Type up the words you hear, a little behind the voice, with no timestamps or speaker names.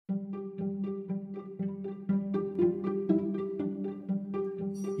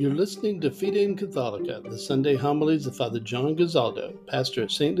You're listening to Fide in Catholica, the Sunday homilies of Father John Gazaldo, pastor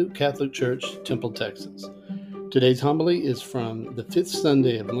at St. Luke Catholic Church, Temple, Texas. Today's homily is from the 5th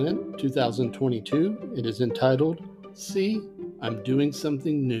Sunday of Lent, 2022. It is entitled, See, I'm Doing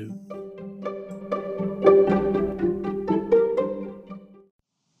Something New.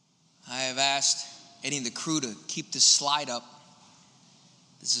 I have asked Eddie and the crew to keep this slide up.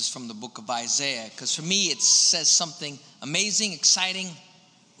 This is from the book of Isaiah, because for me it says something amazing, exciting,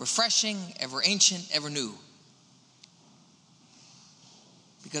 refreshing, ever ancient, ever new.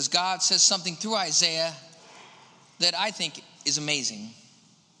 Because God says something through Isaiah that I think is amazing.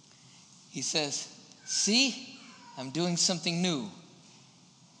 He says, see, I'm doing something new.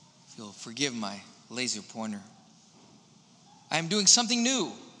 If you'll forgive my laser pointer. I am doing something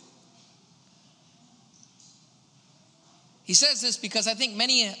new. He says this because I think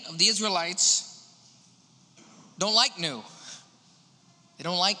many of the Israelites don't like new. They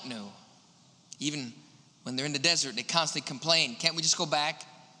don't like new. Even when they're in the desert, they constantly complain, can't we just go back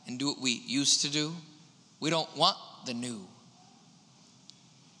and do what we used to do? We don't want the new.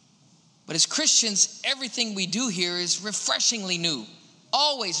 But as Christians, everything we do here is refreshingly new,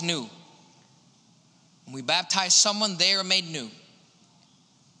 always new. When we baptize someone, they are made new.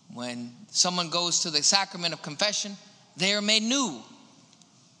 When someone goes to the sacrament of confession, they are made new.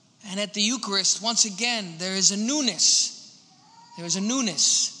 And at the Eucharist, once again, there is a newness. There is a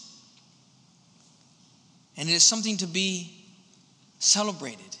newness. And it is something to be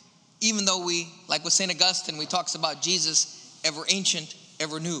celebrated. Even though we, like with St. Augustine, we talks about Jesus, ever ancient,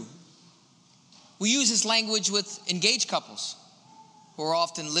 ever new. We use this language with engaged couples who are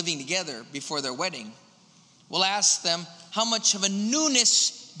often living together before their wedding. We'll ask them, how much of a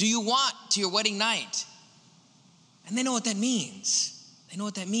newness do you want to your wedding night? And they know what that means. They know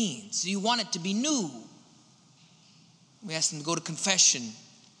what that means. You want it to be new. We ask them to go to confession,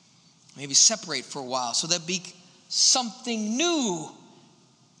 maybe separate for a while, so there'll be something new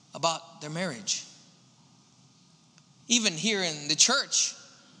about their marriage. Even here in the church,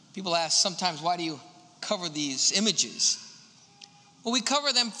 people ask sometimes, why do you cover these images? Well, we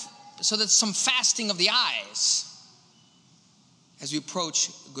cover them so that some fasting of the eyes as we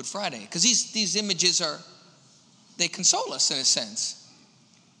approach Good Friday. Because these images they console us in a sense.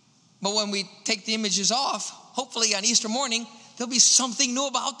 But when we take the images off, hopefully on Easter morning, there'll be something new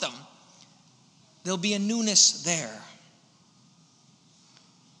about them. There'll be a newness there.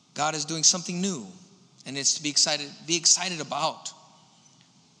 God is doing something new, and it's to be excited about.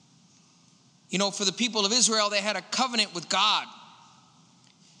 You know, for the people of Israel, they had a covenant with God,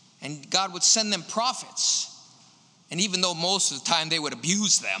 and God would send them prophets. And even though most of the time they would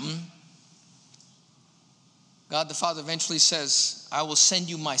abuse them, God the Father eventually says, I will send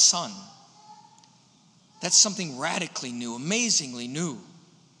you my son. That's something radically new, amazingly new.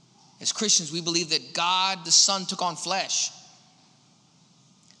 As Christians, we believe that God the Son took on flesh.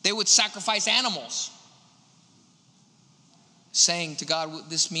 They would sacrifice animals, saying to God,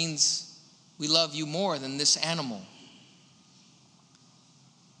 this means we love you more than this animal.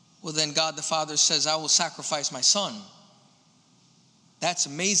 Well, then God the Father says, I will sacrifice my son. That's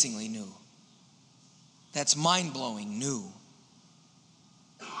amazingly new. That's mind-blowing new.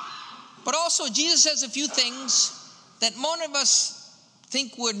 But also, Jesus says a few things that most of us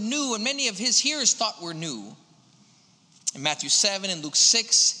think were new, and many of his hearers thought were new. In Matthew 7 and Luke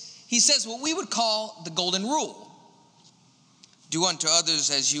 6, he says what we would call the golden rule. Do unto others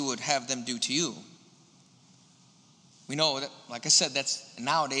as you would have them do to you. We know that, like I said,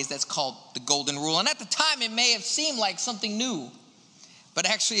 nowadays that's called the golden rule. And at the time, it may have seemed like something new, but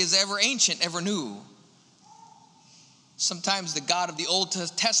actually is ever ancient, ever new. Sometimes the God of the Old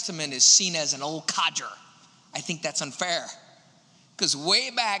Testament is seen as an old codger. I think that's unfair. Because way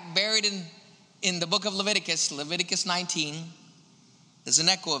back, buried in the book of Leviticus 19, there's an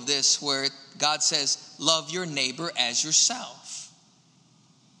echo of this where God says, love your neighbor as yourself.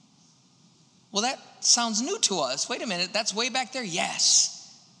 Well, that sounds new to us. Wait a minute, that's way back there?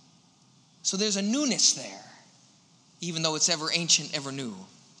 Yes. So there's a newness there, even though it's ever ancient, ever new.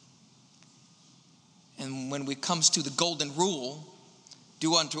 And when it comes to the golden rule,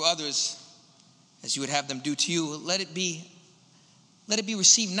 do unto others as you would have them do to you, let it be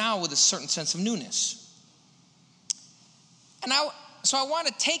received now with a certain sense of newness. And so I want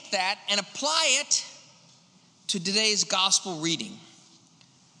to take that and apply it to today's gospel reading.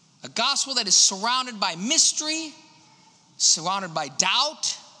 A gospel that is surrounded by mystery, surrounded by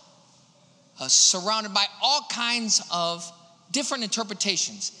doubt, surrounded by all kinds of different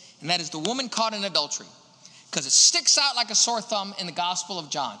interpretations. And that is the woman caught in adultery. Because it sticks out like a sore thumb in the Gospel of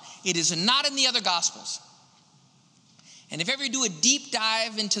John. It is not in the other Gospels. And if ever you do a deep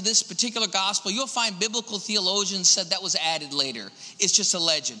dive into this particular gospel, you'll find biblical theologians said that was added later. It's just a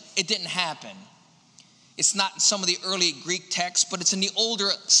legend. It didn't happen. It's not in some of the early Greek texts, but it's in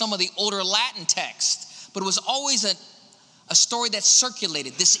some of the older Latin texts. But it was always a story that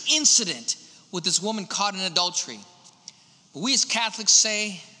circulated, this incident with this woman caught in adultery. But we as Catholics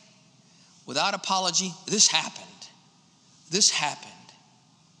say, without apology, this happened. This happened.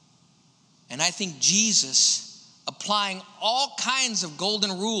 And I think Jesus, applying all kinds of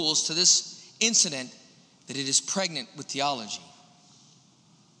golden rules to this incident, that it is pregnant with theology.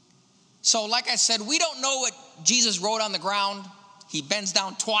 So like I said, we don't know what Jesus wrote on the ground. He bends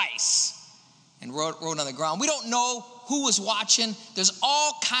down twice and wrote on the ground. We don't know who was watching. There's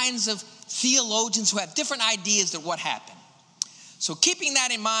all kinds of theologians who have different ideas of what happened. So keeping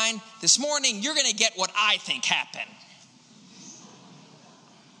that in mind, this morning you're going to get what I think happened.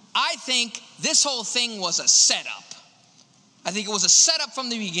 I think this whole thing was a setup. I think it was a setup from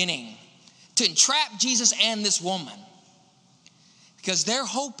the beginning to entrap Jesus and this woman. Because they're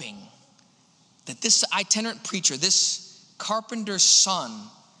hoping that this itinerant preacher, this carpenter's son,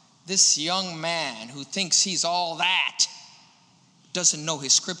 this young man who thinks he's all that, doesn't know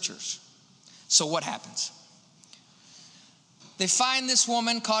his scriptures. So what happens? They find this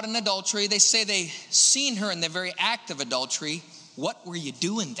woman caught in adultery. They say they seen her in the very act of adultery. What were you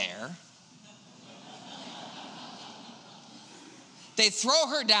doing there? They throw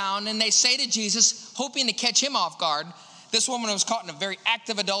her down and they say to Jesus, hoping to catch him off guard, this woman was caught in a very act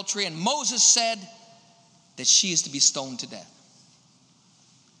of adultery, and Moses said that she is to be stoned to death.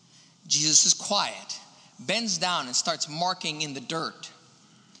 Jesus is quiet, bends down and starts marking in the dirt.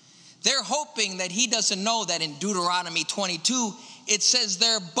 They're hoping that he doesn't know that in Deuteronomy 22, it says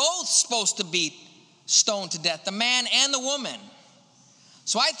they're both supposed to be stoned to death, the man and the woman.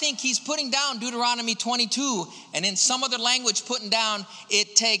 So I think he's putting down Deuteronomy 22, and in some other language putting down,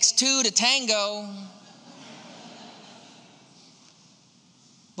 it takes two to tango.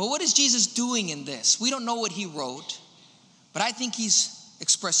 But what is Jesus doing in this? We don't know what he wrote, but I think he's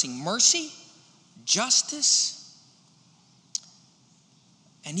expressing mercy, justice,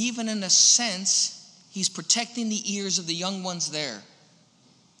 and even in a sense, he's protecting the ears of the young ones there.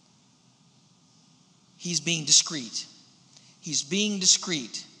 He's being discreet. He's being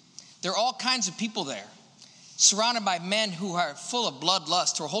discreet. There are all kinds of people there, surrounded by men who are full of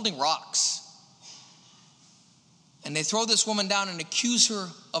bloodlust, who are holding rocks. And they throw this woman down and accuse her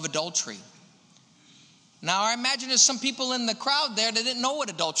of adultery. Now, I imagine there's some people in the crowd there that didn't know what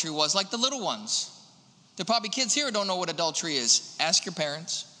adultery was, like the little ones. There are probably kids here who don't know what adultery is. Ask your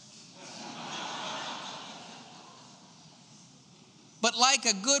parents. But like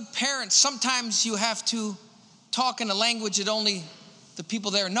a good parent, sometimes you have to talk in a language that only the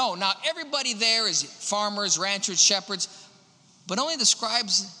people there know. Now, everybody there is farmers, ranchers, shepherds, but only the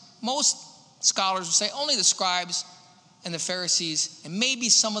scribes, most scholars would say only the scribes and the Pharisees and maybe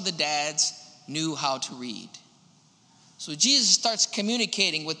some of the dads knew how to read. So Jesus starts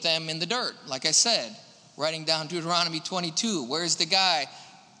communicating with them in the dirt, like I said, writing down Deuteronomy 22. Where's the guy?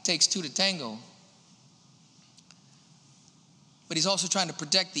 Takes two to tango. But he's also trying to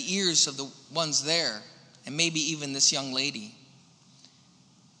protect the ears of the ones there, and maybe even this young lady.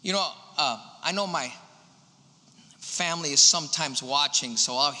 You know, I know my family is sometimes watching,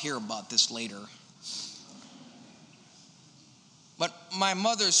 so I'll hear about this later. But my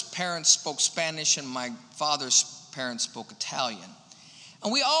mother's parents spoke Spanish and my father's parents spoke Italian.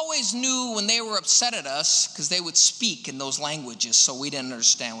 And we always knew when they were upset at us because they would speak in those languages, so we didn't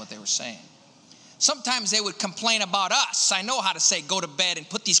understand what they were saying. Sometimes they would complain about us. I know how to say go to bed and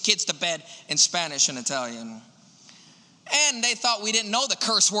put these kids to bed in Spanish and Italian. And they thought we didn't know the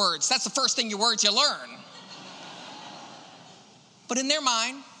curse words. That's the first thing you learn. But in their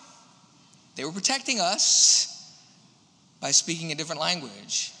mind, they were protecting us by speaking a different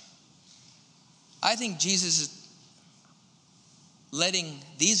language. I think Jesus is letting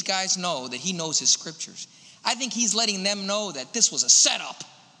these guys know that he knows his scriptures. I think he's letting them know that this was a setup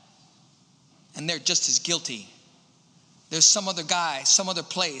and they're just as guilty. There's some other guy, some other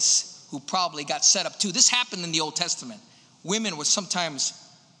place who probably got set up too. This happened in the Old Testament. Women were sometimes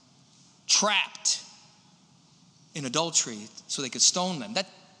trapped in adultery so they could stone them.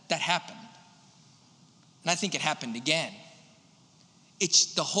 That happened. And I think it happened again.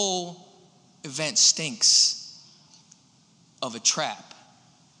 The whole event stinks of a trap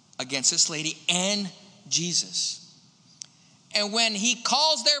against this lady and Jesus. And when he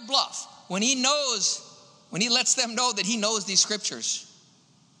calls their bluff, when he lets them know that he knows these scriptures,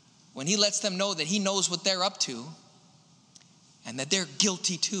 when he lets them know that he knows what they're up to and that they're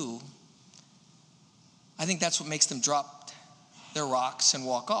guilty too, I think that's what makes them drop their rocks and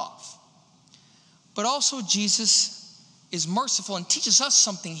walk off. But also Jesus is merciful and teaches us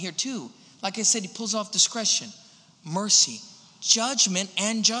something here too. Like I said, he pulls off discretion, mercy, judgment,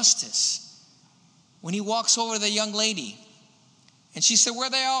 and justice. When he walks over to the young lady and she said,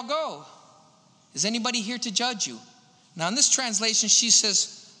 "Where'd they all go? Is anybody here to judge you?" Now in this translation, she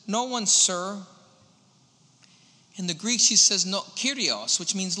says, "No one, sir." In the Greek, she says, "No, Kyrios,"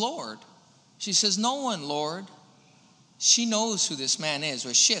 which means Lord. She says, "No one, Lord." She knows who this man is,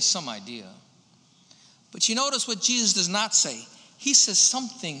 or she has some idea. But you notice what Jesus does not say. He says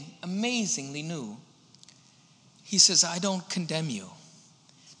something amazingly new. He says, "I don't condemn you,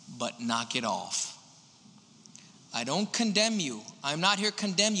 but knock it off." I don't condemn you. I'm not here to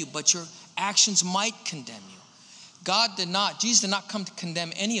condemn you, but your actions might condemn you. Jesus did not come to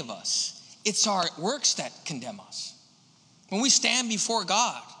condemn any of us. It's our works that condemn us. When we stand before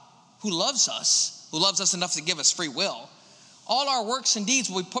God, who loves us enough to give us free will, all our works and deeds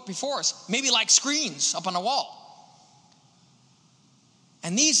will be put before us, maybe like screens up on a wall.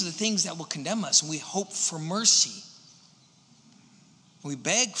 And these are the things that will condemn us, and we hope for mercy. We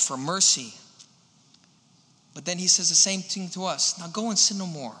beg for mercy. But then he says the same thing to us. Now go and sin no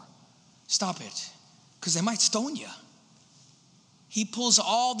more. Stop it, because they might stone you. He pulls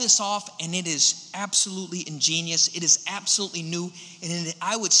all this off, and it is absolutely ingenious. It is absolutely new, and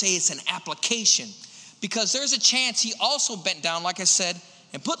I would say it's an application, because there's a chance he also bent down, like I said,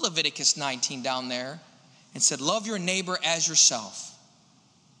 and put Leviticus 19 down there and said, "Love your neighbor as yourself."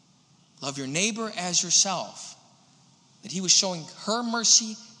 Love your neighbor as yourself. That he was showing her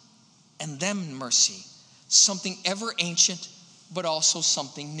mercy and them mercy. Something ever ancient, but also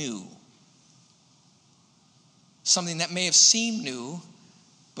something new. Something that may have seemed new,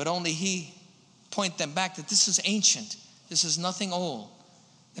 but only he pointed them back that this is ancient. This is nothing old.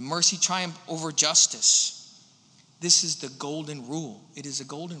 The mercy triumphed over justice. This is the golden rule. It is a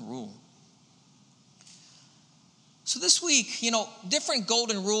golden rule. So this week, different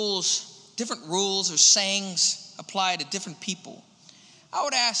golden rules, different rules or sayings apply to different people. I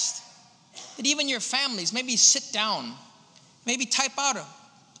would ask that even your families maybe sit down, maybe type out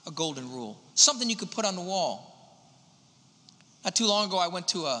a golden rule, something you could put on the wall. Not too long ago, I went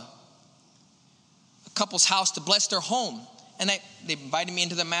to a couple's house to bless their home. And they invited me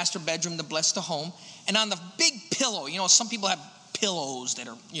into the master bedroom to bless the home. And on the big pillow, some people have pillows that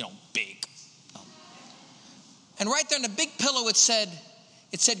are, big. And right there on the big pillow, it said,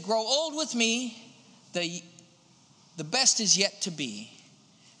 "Grow old with me, the best is yet to be."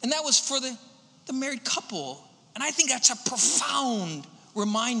 And that was for the married couple. And I think that's a profound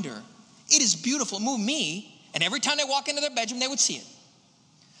reminder. It is beautiful. It moved me. And every time they walk into their bedroom, they would see it.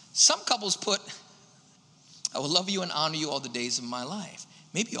 Some couples put, "I will love you and honor you all the days of my life."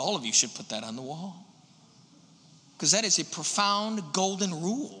 Maybe all of you should put that on the wall, because that is a profound golden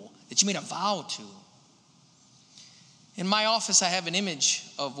rule that you made a vow to. In my office, I have an image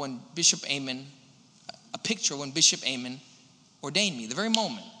of when Bishop Amen, a picture when Bishop Amen ordained me, the very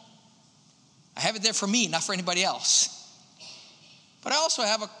moment. I have it there for me, not for anybody else. But I also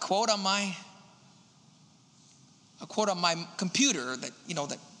have a quote on my computer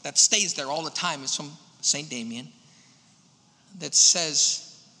that stays there all the time. It's from St. Damien, that says,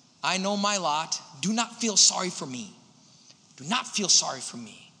 "I know my lot. Do not feel sorry for me. Do not feel sorry for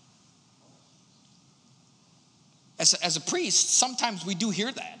me." As a priest, sometimes we do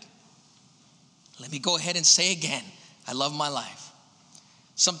hear that. Let me go ahead and say again, I love my life.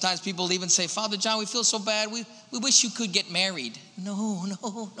 Sometimes people even say, "Father John, we feel so bad. We wish you could get married." No.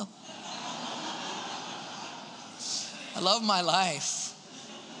 I love my life,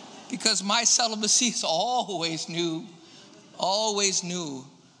 because my celibacy is always new, always new.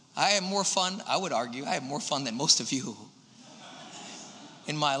 I have more fun, I would argue, I have more fun than most of you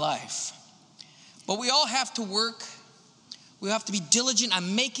in my life. But we all have to work. We have to be diligent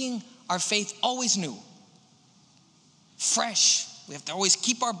on making our faith always new, fresh. We have to always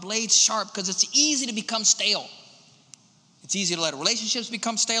keep our blades sharp, because it's easy to become stale. It's easy to let relationships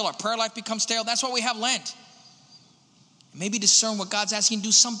become stale, our prayer life become stale. That's why we have Lent. Maybe discern what God's asking to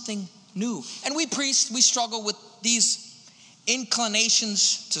do, something new. And we priests, we struggle with these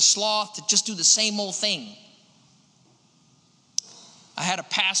inclinations to sloth, to just do the same old thing. I had a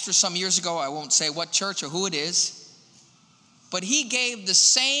pastor some years ago, I won't say what church or who it is, but he gave the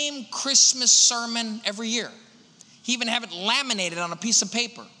same Christmas sermon every year. He even had it laminated on a piece of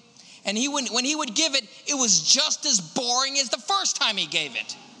paper. And when he would give it, it was just as boring as the first time he gave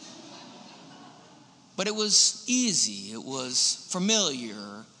it. But it was easy, it was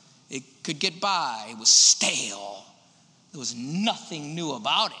familiar, it could get by, it was stale. There was nothing new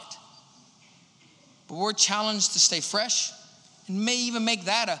about it. But we're challenged to stay fresh, and may even make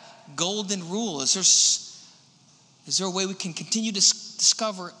that a golden rule. Is there a way we can continue to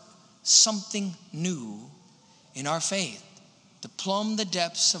discover something new in our faith, to plumb the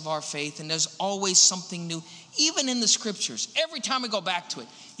depths of our faith? And there's always something new, even in the scriptures. Every time we go back to it,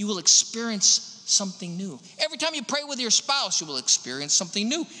 you will experience something new. Every time you pray with your spouse, you will experience something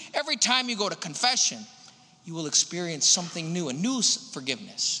new. Every time you go to confession, you will experience something new, a new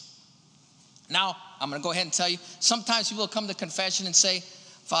forgiveness. Now, I'm going to go ahead and tell you, sometimes people come to confession and say,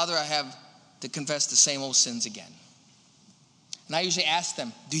 Father, I have to confess the same old sins again. And I usually ask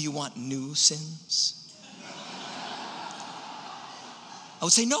them, do you want new sins? I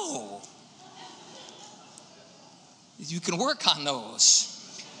would say, no. You can work on those.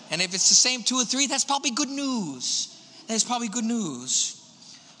 And if it's the same 2 or 3, that's probably good news. That's probably good news.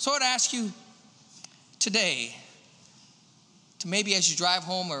 So I would ask you today, to maybe as you drive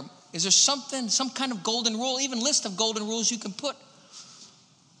home, or is there something, some kind of golden rule, even list of golden rules you can put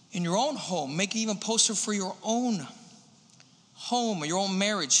in your own home? Make it even poster for your own home or your own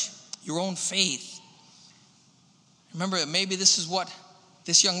marriage, your own faith. Remember, maybe this is what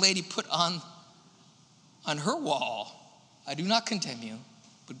this young lady put on her wall. I do not condemn you,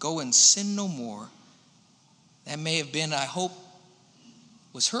 but go and sin no more. That may have been, I hope,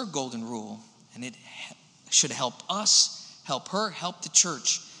 was her golden rule. And it should help us, help her, help the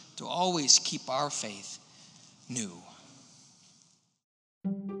church to always keep our faith new.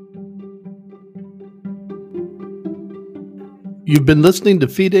 You've been listening to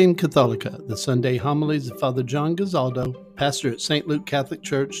Fide Catholica, the Sunday homilies of Father John Gazaldo, pastor at St. Luke Catholic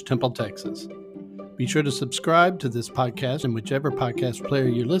Church, Temple, Texas. Be sure to subscribe to this podcast in whichever podcast player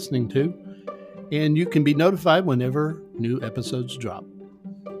you're listening to, and you can be notified whenever new episodes drop.